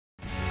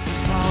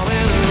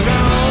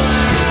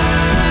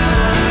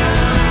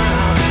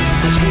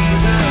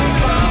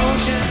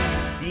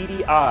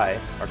Eye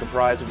are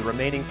comprised of the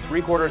remaining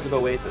three-quarters of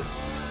Oasis,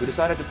 who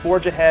decided to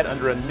forge ahead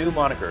under a new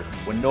moniker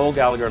when Noel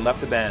Gallagher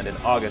left the band in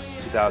August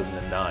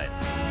 2009.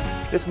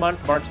 This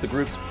month marks the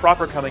group's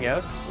proper coming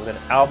out with an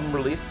album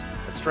release,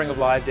 a string of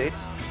live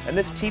dates, and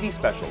this TV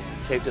special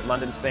taped at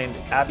London's famed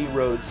Abbey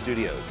Road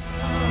studios.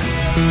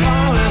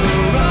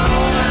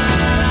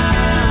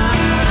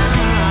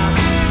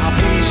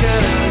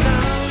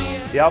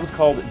 The album's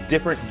called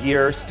Different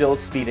Gear, Still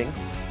Speeding,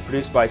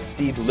 produced by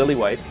Steve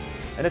Lillywhite,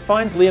 and it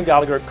finds Liam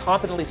Gallagher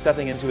confidently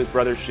stepping into his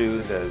brother's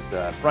shoes as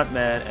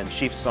frontman and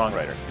chief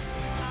songwriter.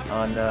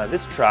 On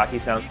this track, he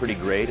sounds pretty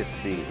great. It's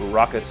the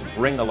raucous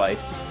Bring the Light,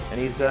 and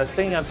he's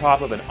singing on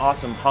top of an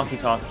awesome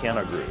honky-tonk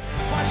piano groove.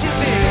 What you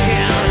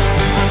thinking?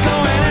 I'm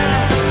going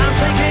out, I'm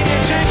taking a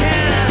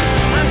chicken.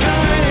 I'm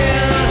going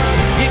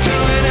in, you're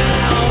going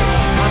out.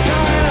 I'm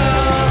going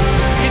up,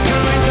 you're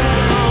going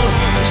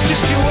down. It's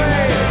just your word.